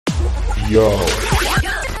Yo.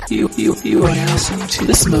 You are now listening to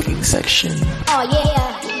the smoking section. Oh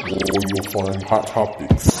yeah. Where you'll find hot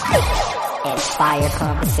topics. And fire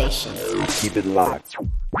conversation. Keep it locked.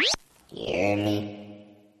 You hear me?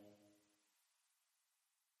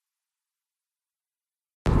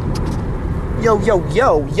 Yo,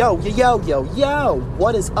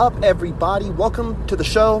 what is up, everybody? Welcome to the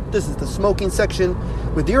show. This is the smoking section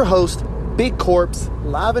with your host, Big Corpse,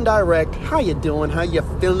 live and direct. How you doing? How you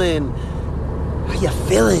feeling?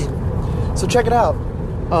 So check it out.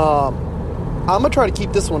 I'm gonna try to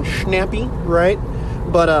keep this one snappy, right?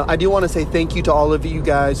 But I do want to say thank you to all of you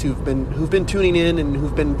guys who've been tuning in and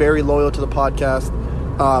who've been very loyal to the podcast.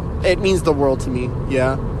 It means the world to me,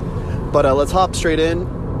 yeah. But let's hop straight in.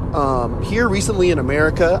 Here recently in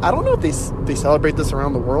America, I don't know if they celebrate this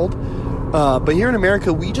around the world, but here in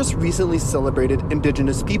America, we just recently celebrated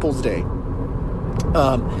Indigenous Peoples Day.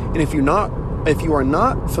 And if you are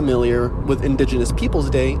not familiar with Indigenous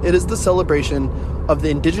Peoples Day, it is the celebration of the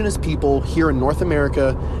indigenous people here in North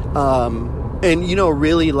America, and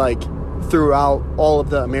really like throughout all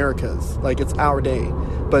of the Americas. Like, it's our day,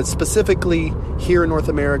 but specifically here in North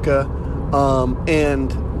America,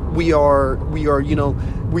 and we are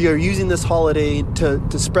using this holiday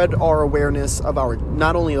to spread our awareness of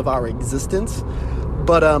not only of our existence,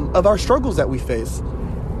 but of our struggles that we face.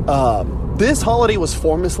 This holiday was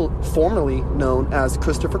formerly known as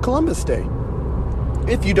Christopher Columbus Day.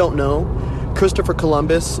 If you don't know, Christopher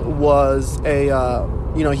Columbus was he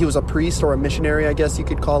was a priest or a missionary, I guess you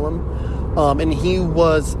could call him. And he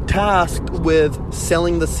was tasked with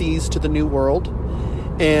sailing the seas to the New World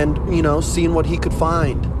and, seeing what he could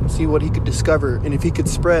find, see what he could discover, and if he could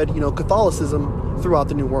spread, Catholicism throughout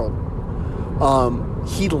the New World.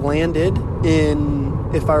 He landed in,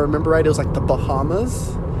 if I remember right, it was like the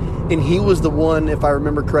Bahamas. And he was the one, if I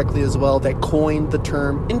remember correctly as well, that coined the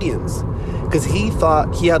term Indians, because he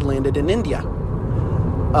thought he had landed in India.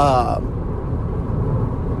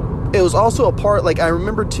 It was also a part, like, I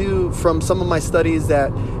remember too from some of my studies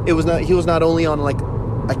that he was not only on like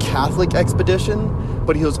a Catholic expedition,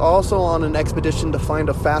 but he was also on an expedition to find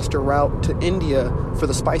a faster route to India for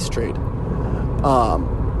the spice trade.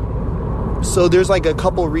 So there's like a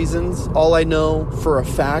couple reasons. All I know for a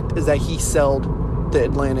fact is that he sailed the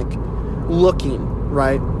Atlantic looking,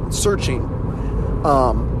 right? Searching.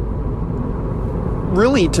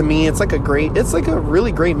 Really, to me, it's like a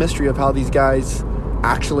really great mystery of how these guys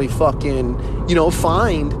actually fucking,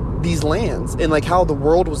 find these lands, and like how the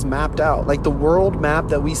world was mapped out. Like, the world map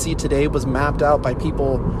that we see today was mapped out by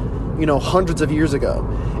people, hundreds of years ago.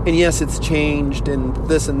 And yes, it's changed and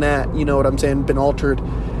this and that, you know what I'm saying, been altered.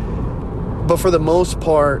 But for the most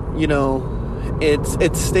part,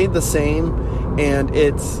 it's stayed the same, and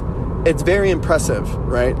it's very impressive,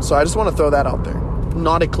 right? So I just want to throw that out there.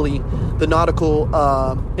 Nautically, the nautical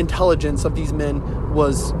intelligence of these men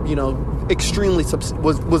was, extremely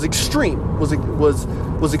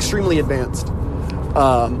advanced.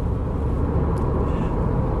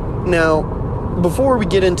 Now, before we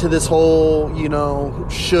get into this whole,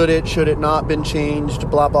 should it not been changed,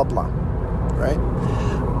 blah blah blah, right?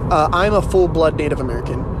 I'm a full-blood Native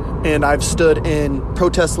American, and I've stood in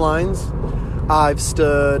protest lines. I've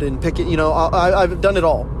stood in picket, I've done it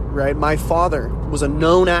all, right? My father was a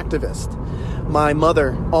known activist. My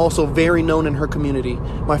mother, also very known in her community.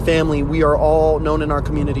 My family, we are all known in our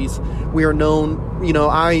communities. We are known,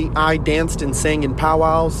 I danced and sang in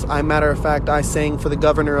powwows. Matter of fact, I sang for the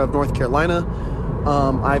governor of North Carolina.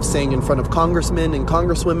 I've sang in front of congressmen and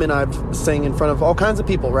congresswomen. I've sang in front of all kinds of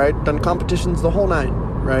people, right? Done competitions, the whole nine,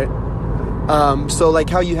 right? So like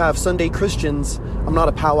how you have Sunday Christians, I'm not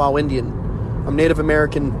a powwow Indian. I'm Native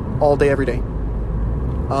American all day, every day.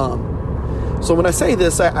 So when I say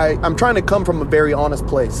this, I'm trying to come from a very honest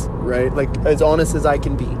place, right? Like, as honest as I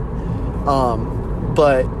can be.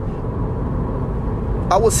 But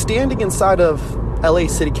I was standing inside of LA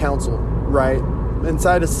City Council, right?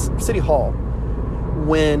 Inside of City Hall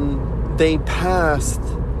when they passed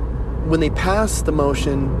the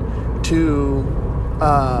motion to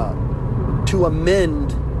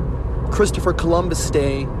amend Christopher Columbus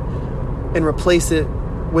Day and replace it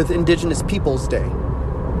with Indigenous Peoples Day.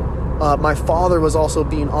 My father was also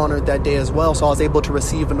being honored that day as well, so I was able to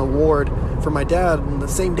receive an award for my dad on the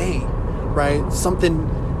same day, right? Something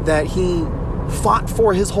that he fought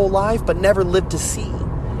for his whole life but never lived to see.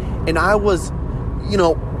 And I was,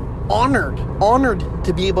 honored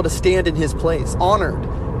to be able to stand in his place, honored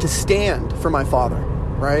to stand for my father,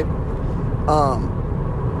 right?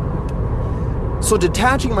 So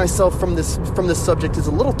detaching myself from this subject is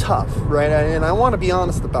a little tough, right? And I want to be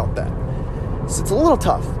honest about that. So it's a little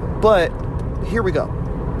tough, but here we go.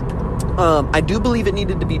 I do believe it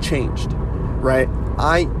needed to be changed, right?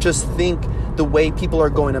 I just think the way people are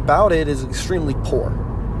going about it is extremely poor,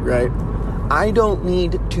 right? I don't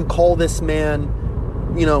need to call this man,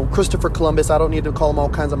 Christopher Columbus. I don't need to call him all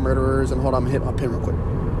kinds of murderers. And hold on, I'll pin real quick.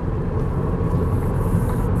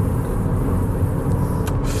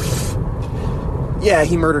 Yeah,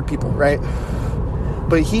 he murdered people, right?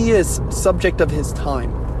 But he is subject of his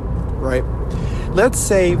time, right? Let's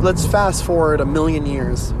fast forward 1,000,000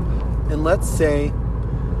 years, and let's say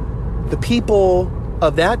the people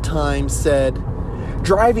of that time said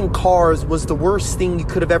driving cars was the worst thing you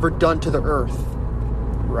could have ever done to the earth,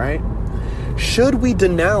 right? Should we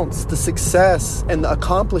denounce the success and the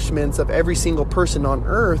accomplishments of every single person on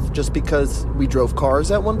earth just because we drove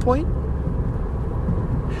cars at one point?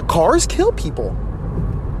 Cars kill people.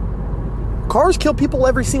 Cars kill people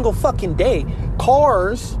every single fucking day.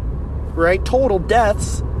 Cars, right, total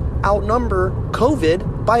deaths outnumber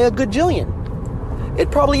COVID by a gajillion.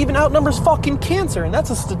 It probably even outnumbers fucking cancer, and that's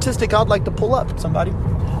a statistic I'd like to pull up, somebody.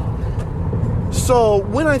 So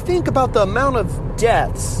when I think about the amount of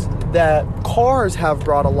deaths that cars have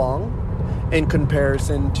brought along in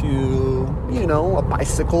comparison to, a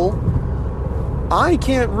bicycle, I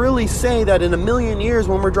can't really say that in 1,000,000 years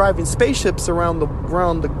when we're driving spaceships around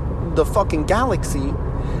the fucking galaxy,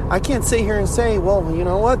 I can't sit here and say, well, you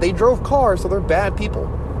know what, they drove cars, so they're bad people.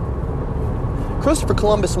 Christopher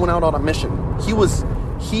Columbus went out on a mission. He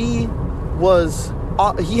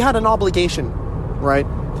had an obligation, right?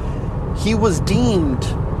 He was deemed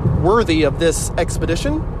worthy of this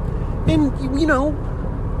expedition and,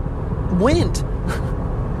 went.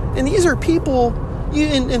 And these are people,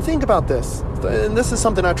 and think about this. And this is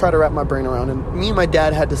something I try to wrap my brain around. And me and my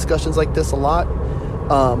dad had discussions like this a lot.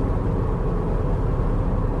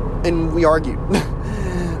 And we argued.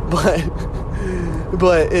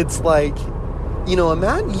 but it's like,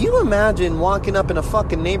 imagine walking up in a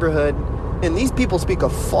fucking neighborhood and these people speak a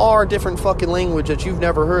far different fucking language that you've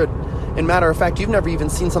never heard. And matter of fact, you've never even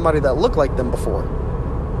seen somebody that looked like them before.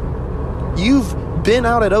 You've been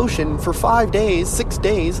out at ocean for 5 days, 6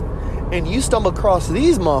 days, and you stumble across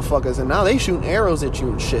these motherfuckers and now they shooting arrows at you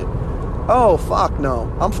and shit. Oh, fuck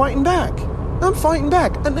no. I'm fighting back. And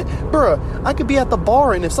bruh, I could be at the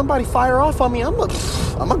bar and if somebody fire off on me, I'm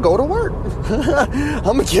gonna go to work. I'm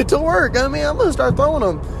gonna get to work. I'm gonna start throwing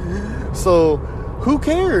them. So, who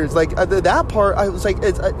cares? Like, that part, I was like,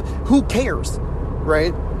 who cares?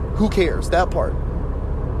 Right? Who cares? That part.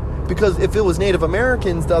 Because if it was Native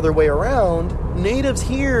Americans the other way around, natives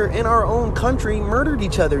here in our own country murdered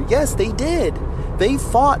each other. Yes, they did. They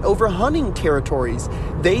fought over hunting territories.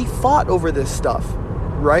 They fought over this stuff,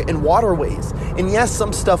 right? And waterways. And yes,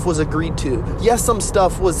 some stuff was agreed to. Yes, some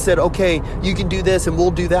stuff was said, okay, you can do this and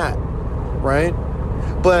we'll do that, right?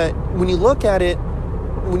 But when you look at it,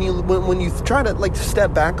 when you try to like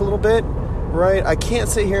step back a little bit, right? I can't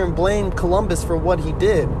sit here and blame Columbus for what he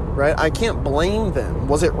did, right? I can't blame them.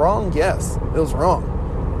 Was it wrong? Yes, it was wrong.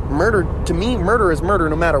 Murder, to me, murder is murder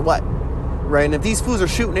no matter what, right? And if these fools are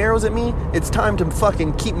shooting arrows at me, it's time to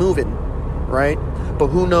fucking keep moving, right? But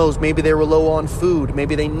who knows? Maybe they were low on food.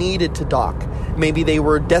 Maybe they needed to dock. Maybe they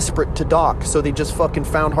were desperate to dock, so they just fucking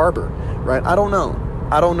found harbor, right? I don't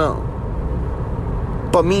know.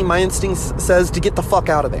 But me, my instinct says to get the fuck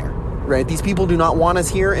out of there, right? These people do not want us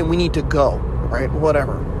here and we need to go, right?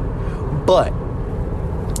 Whatever. But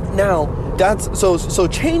now that's so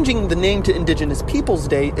changing the name to Indigenous Peoples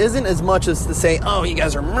Day isn't as much as to say, oh, you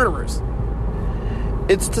guys are murderers.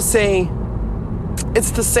 It's to say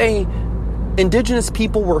Indigenous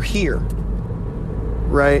people were here,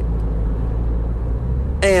 right?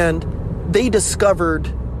 And they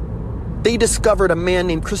discovered a man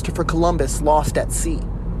named Christopher Columbus lost at sea.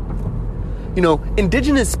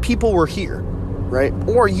 Indigenous people were here, right?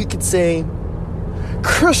 Or you could say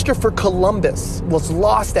Christopher Columbus was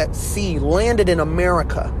lost at sea, landed in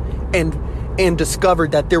America, and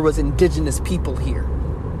discovered that there was indigenous people here.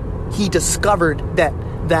 He discovered that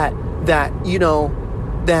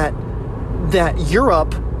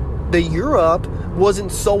Europe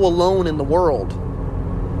wasn't so alone in the world.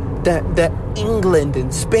 That England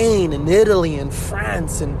and Spain and Italy and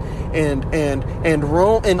France and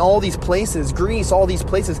Rome and all these places, Greece, all these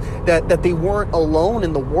places, that they weren't alone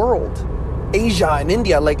in the world. Asia and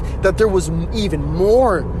India, like that there was even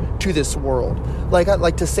more to this world. Like I'd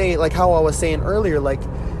like to say, like how I was saying earlier, like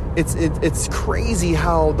it's crazy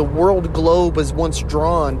how the world globe was once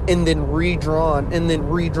drawn and then redrawn and then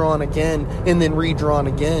redrawn again and then redrawn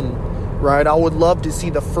again. Right? I would love to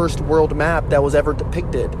see the first world map that was ever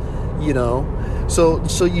depicted. you know.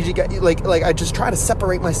 So you got, like I just try to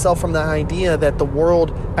separate myself from the idea that the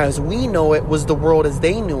world as we know it was the world as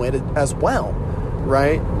they knew it as well,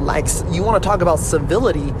 right? Like, you want to talk about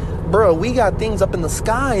civility, bro, we got things up in the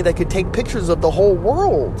sky that could take pictures of the whole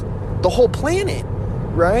world, the whole planet,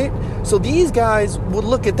 right? So these guys would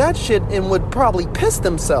look at that shit and would probably piss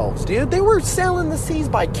themselves, dude. They were sailing the seas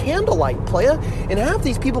by candlelight, playa, and half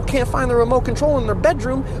these people can't find the remote control in their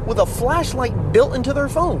bedroom with a flashlight built into their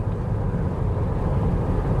phone.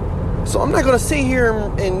 So I'm not going to sit here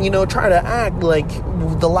and, you know, try to act like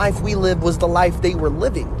the life we lived was the life they were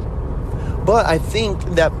living. But I think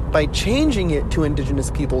that by changing it to Indigenous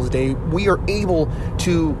Peoples Day, we are able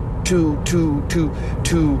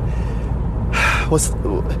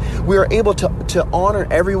we are able to honor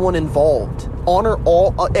everyone involved, honor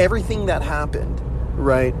everything that happened,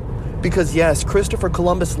 right? Because yes, Christopher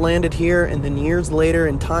Columbus landed here, and then years later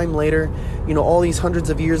and time later, you know, all these hundreds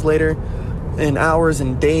of years later, and hours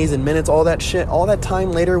and days and minutes, all that shit, all that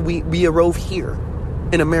time later, we arrive here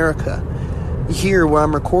in America, here where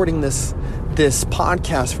I'm recording this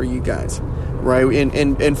podcast for you guys, right?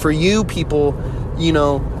 And for you people, you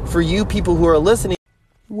know, for you people who are listening.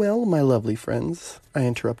 Well, my lovely friends, I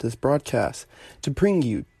interrupt this broadcast to bring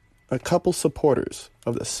you a couple supporters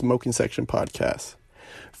of the Smoking Section podcast.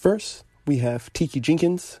 First, we have Tiki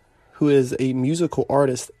Jenkins, who is a musical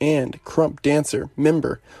artist and krump dancer,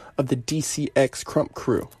 member of the DCX Krump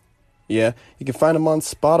crew. Yeah, you can find him on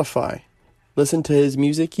Spotify. Listen to his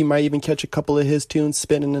music. You might even catch a couple of his tunes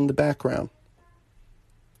spinning in the background.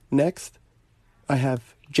 Next, I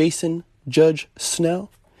have Jason Judge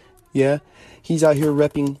Snell. Yeah, he's out here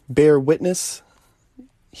repping Bear Witness.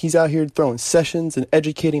 He's out here throwing sessions and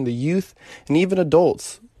educating the youth and even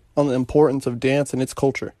adults on the importance of dance and its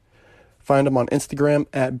culture. Find him on Instagram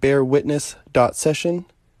at bearwitness.session.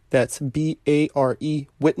 That's BARE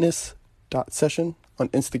witness.session on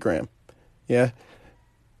Instagram. Yeah.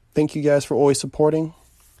 Thank you guys for always supporting,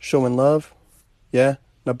 showing love. Yeah.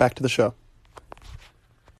 Now back to the show.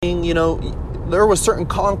 You know, there were certain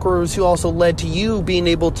conquerors who also led to you being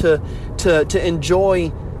able to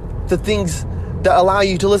enjoy the things that allow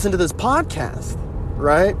you to listen to this podcast,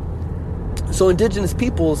 right? So Indigenous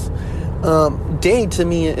Peoples Day to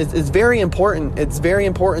me is very important. It's very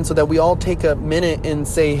important so that we all take a minute and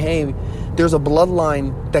say, hey, there's a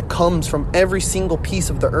bloodline that comes from every single piece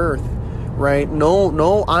of the earth, right?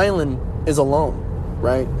 No island is alone,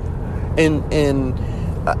 right? And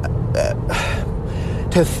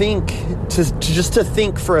to think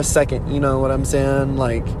for a second, you know what I'm saying?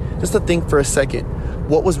 Like, just to think for a second,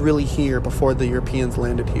 what was really here before the Europeans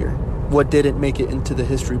landed here? What didn't make it into the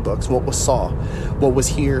history books? What was saw? What was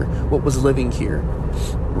here? What was living here?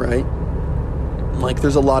 Right? Like,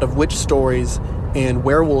 there's a lot of witch stories and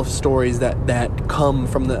werewolf stories that come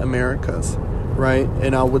from the Americas, right?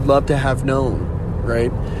 And I would love to have known,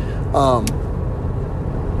 right?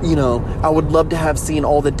 You know, I would love to have seen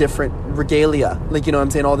all the different regalia, like, you know what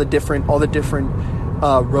I'm saying, all the different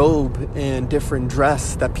robe and different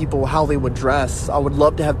dress that people, how they would dress. I would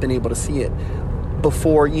love to have been able to see it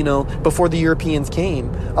before the Europeans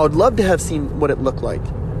came. I would love to have seen what it looked like,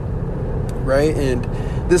 right? And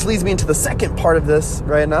this leads me into the second part of this,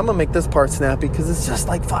 right? And I'm gonna make this part snappy because it's just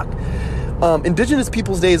like, fuck. Indigenous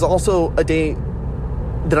Peoples Day is also a day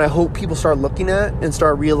that I hope people start looking at and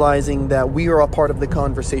start realizing that we are a part of the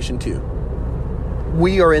conversation too.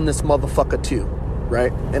 We are in this motherfucker too,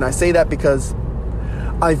 right? And I say that because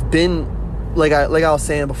I've been, like I was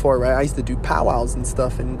saying before, right? I used to do powwows and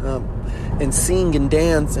stuff, and sing and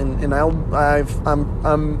dance, and I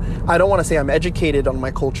don't want to say I'm educated on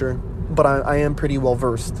my culture, but I am pretty well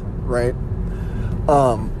versed, right?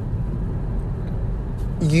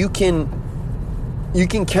 You can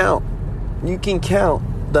count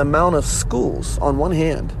the amount of schools on one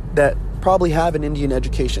hand that probably have an Indian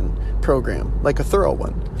education program, like a thorough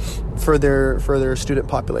one, for their student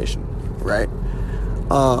population, right?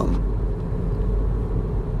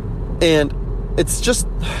 And it's just,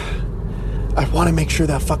 I want to make sure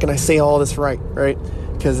that fucking I say all this right?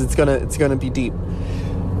 Because it's gonna be deep.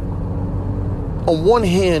 On one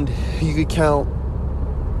hand, you could count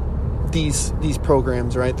these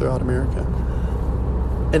programs, right, throughout America.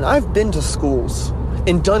 And I've been to schools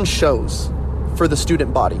and done shows for the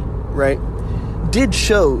student body, right? Did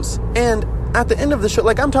shows, and at the end of the show,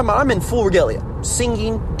 like I'm talking about, I'm in full regalia,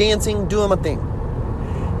 singing, dancing, doing my thing.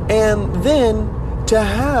 And then to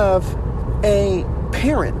have a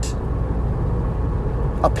parent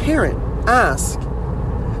ask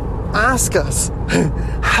us,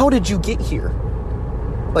 how did you get here?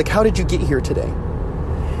 Like, how did you get here today?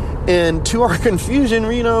 And to our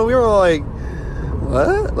confusion, you know, we were like,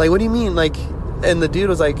 what? Like, what do you mean? Like, and the dude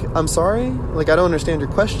was like, I'm sorry? Like, I don't understand your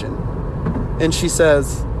question. And she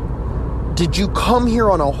says, did you come here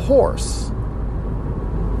on a horse?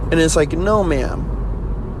 And it's like, no, ma'am.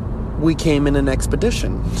 We came in an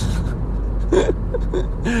expedition.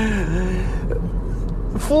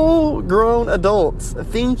 Full-grown adults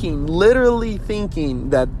literally thinking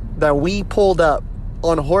that we pulled up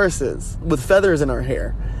on horses with feathers in our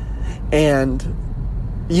hair.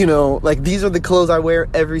 And, you know, like, these are the clothes I wear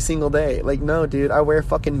every single day. Like, no, dude, I wear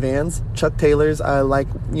fucking Vans, Chuck Taylors, I like,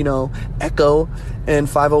 you know, Echo, and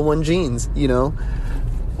 501 jeans, you know.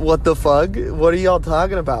 What the fuck? What are y'all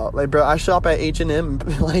talking about? Like, bro, I shop at H&M.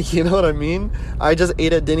 Like, you know what I mean? I just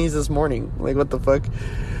ate at Denny's this morning. Like, what the fuck?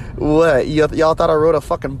 What? Y'all thought I rode a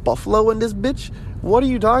fucking buffalo in this bitch? What are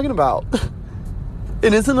you talking about?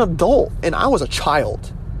 And it's an adult. And I was a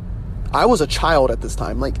child. I was a child at this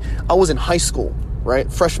time. Like, I was in high school,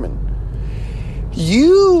 right? Freshman.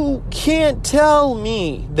 You can't tell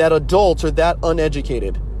me that adults are that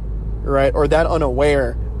uneducated, right? Or that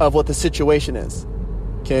unaware of what the situation is.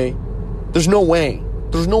 Okay? There's no way.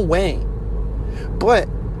 There's no way. But,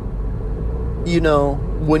 you know,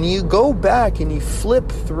 when you go back and you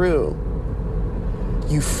flip through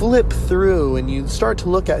and you start to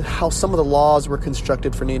look at how some of the laws were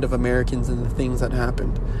constructed for Native Americans and the things that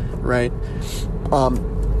happened, right?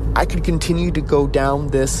 I could continue to go down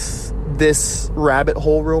this rabbit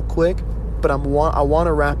hole real quick, but I want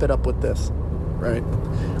to wrap it up with this, right?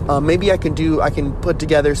 Maybe I can put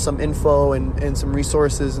together some info and some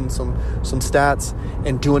resources and some stats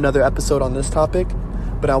and do another episode on this topic,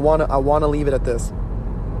 but I want to leave it at this.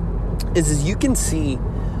 Is you can see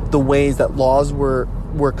the ways that laws were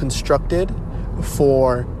constructed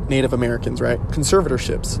for Native Americans, right?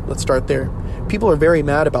 Conservatorships. Let's start there. People are very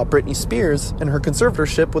mad about Britney Spears and her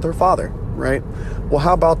conservatorship with her father, right? Well,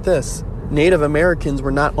 how about this? Native Americans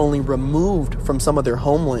were not only removed from some of their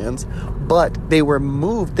homelands, but they were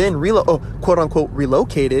moved, then quote unquote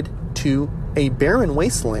relocated to a barren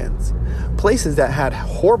wastelands, places that had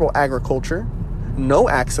horrible agriculture, no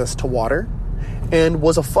access to water, and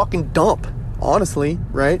was a fucking dump, honestly,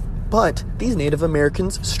 right? But these Native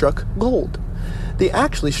Americans struck gold. They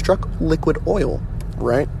actually struck liquid oil,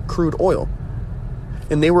 right? Crude oil.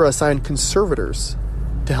 And they were assigned conservators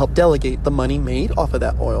to help delegate the money made off of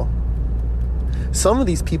that oil. Some of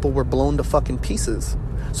these people were blown to fucking pieces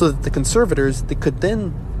so that the conservators, they could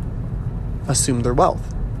then assume their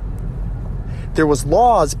wealth. There was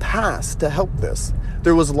laws passed to help this.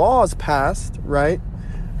 There was laws passed, right,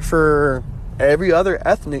 for every other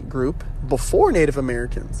ethnic group before Native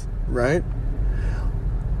Americans, right?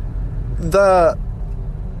 The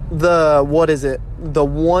what is it? The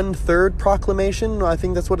 1/3 proclamation, I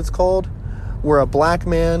think that's what it's called, where a black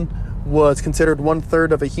man was considered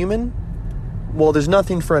 1/3 of a human. Well, there's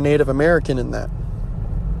nothing for a Native American in that.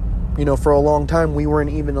 You know, for a long time, we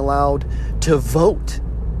weren't even allowed to vote.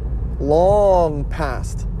 Long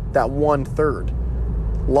past that 1/3.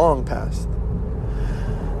 Long past.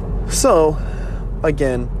 So,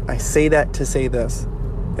 again, I say that to say this,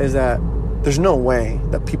 is that there's no way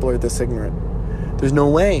that people are this ignorant. There's no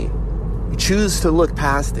way. You choose to look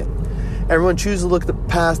past it. Everyone chooses to look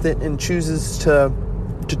past it and chooses to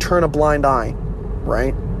turn a blind eye,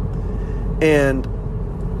 right? And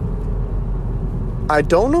I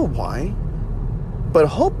don't know why, but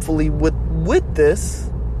hopefully with this,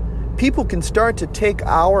 people can start to take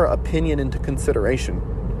our opinion into consideration,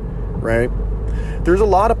 right? There's a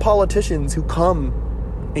lot of politicians who come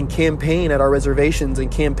and campaign at our reservations and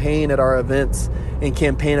campaign at our events and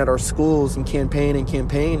campaign at our schools and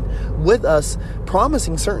campaign with us,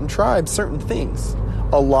 promising certain tribes certain things.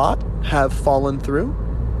 A lot have fallen through,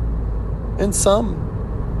 and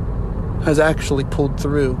some has actually pulled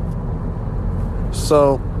through.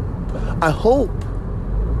 So I hope,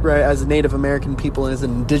 right, as Native American people and as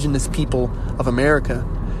indigenous people of America,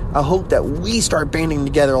 I hope that we start banding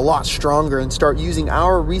together a lot stronger and start using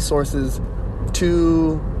our resources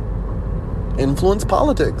to influence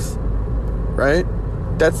politics, right?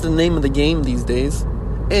 That's the name of the game these days.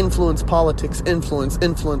 Influence politics, influence.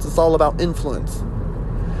 It's all about influence.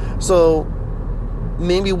 So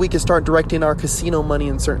maybe we can start directing our casino money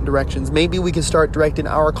in certain directions. Maybe we can start directing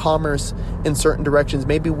our commerce in certain directions.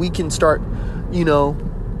 Maybe we can start,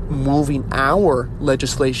 moving our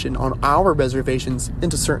legislation on our reservations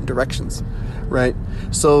into certain directions, right?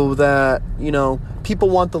 So that, people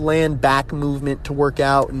want the land back movement to work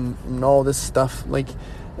out and all this stuff. Like,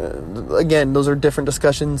 again, those are different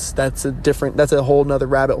discussions. That's a whole nother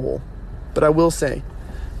rabbit hole. But I will say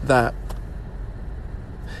that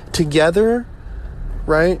together,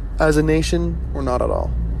 right, as a nation, we're not at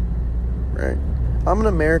all, right? I'm an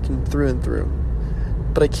American through and through.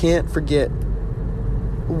 But I can't forget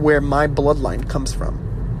where my bloodline comes from,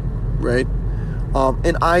 right?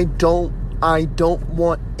 And I don't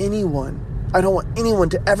want anyone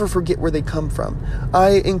to ever forget where they come from.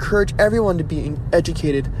 I encourage everyone to be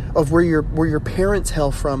educated of where your parents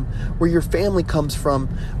hail from, where your family comes from,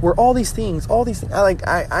 where all these things.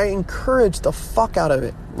 I encourage the fuck out of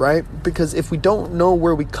it, right? Because if we don't know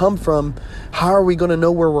where we come from, how are we going to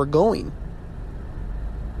know where we're going?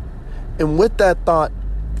 And with that thought,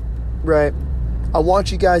 right, I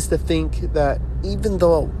want you guys to think that even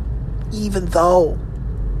though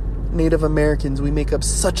Native Americans, we make up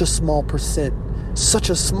such a small percent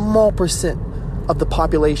of the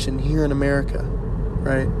population here in America,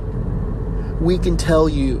 right? We can tell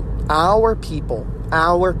you, our people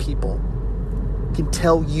can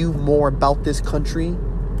tell you more about this country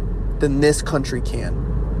than this country can.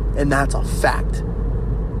 And that's a fact.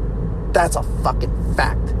 That's a fucking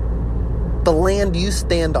fact. The land you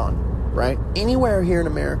stand on, right? Anywhere here in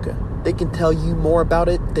America, they can tell you more about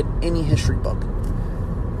it than any history book.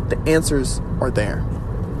 The answers are there,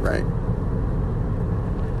 right?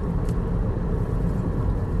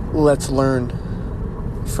 Let's learn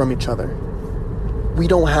from each other. We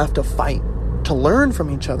don't have to fight to learn from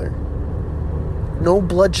each other. No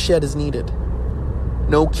bloodshed is needed.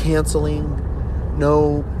 No canceling,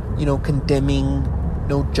 no, condemning,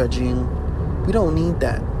 no judging. We don't need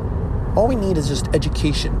that. All we need is just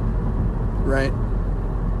education, right?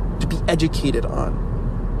 To be educated on.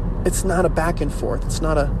 It's not a back and forth. It's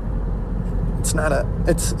not a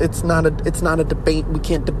debate. We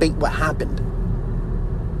can't debate what happened.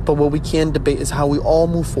 But what we can debate is how we all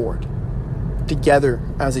move forward together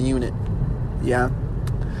as a unit. Yeah.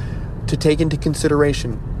 To take into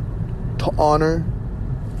consideration, to honor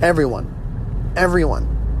everyone,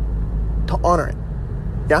 to honor it.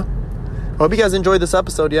 Yeah. I hope you guys enjoyed this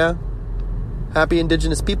episode. Yeah. Happy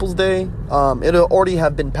Indigenous Peoples Day. It'll already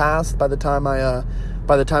have been passed by the time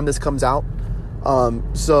this comes out.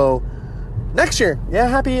 So next year, yeah,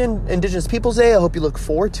 happy Indigenous Peoples Day. I hope you look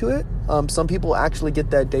forward to it. Some people actually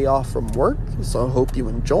get that day off from work, so I hope you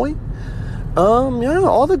enjoy.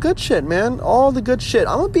 All the good shit, man. All the good shit.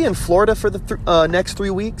 I'm gonna be in Florida for the next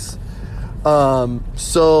 3 weeks.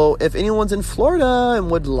 So if anyone's in Florida and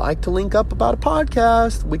would like to link up about a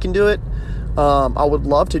podcast, we can do it. I would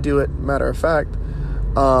love to do it, matter of fact.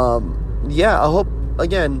 I hope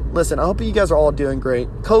you guys are all doing great.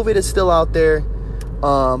 COVID is still out there.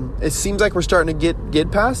 It seems like we're starting to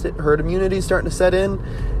get past it. Herd immunity is starting to set in,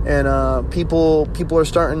 and people are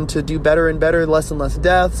starting to do better and better, less and less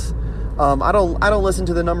deaths. I don't listen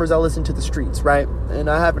to the numbers, I listen to the streets, right? And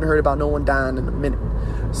I haven't heard about no one dying in a minute.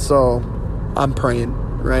 So I'm praying,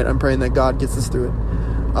 right? I'm praying that God gets us through it.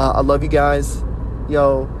 I love you guys.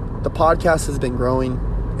 Yo, the podcast has been growing,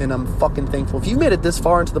 and I'm fucking thankful. If you made it this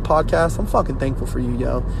far into the podcast, I'm fucking thankful for you,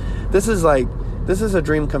 yo. This is a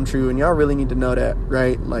dream come true, and y'all really need to know that,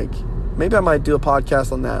 right? Like, maybe I might do a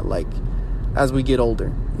podcast on that, like, as we get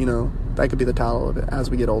older, that could be the title of it,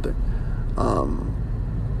 as we get older.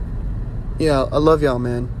 Yeah, I love y'all,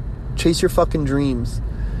 man. Chase your fucking dreams.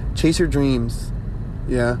 Chase your dreams.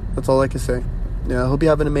 Yeah, that's all I can say. Yeah, I hope you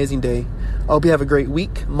have an amazing day. I hope you have a great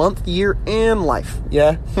week, month, year, and life.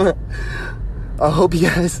 Yeah. I hope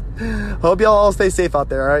y'all all stay safe out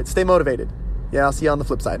there, all right? Stay motivated. Yeah, I'll see you on the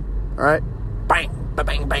flip side. All right? Bang,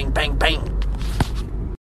 bang, bang, bang, bang.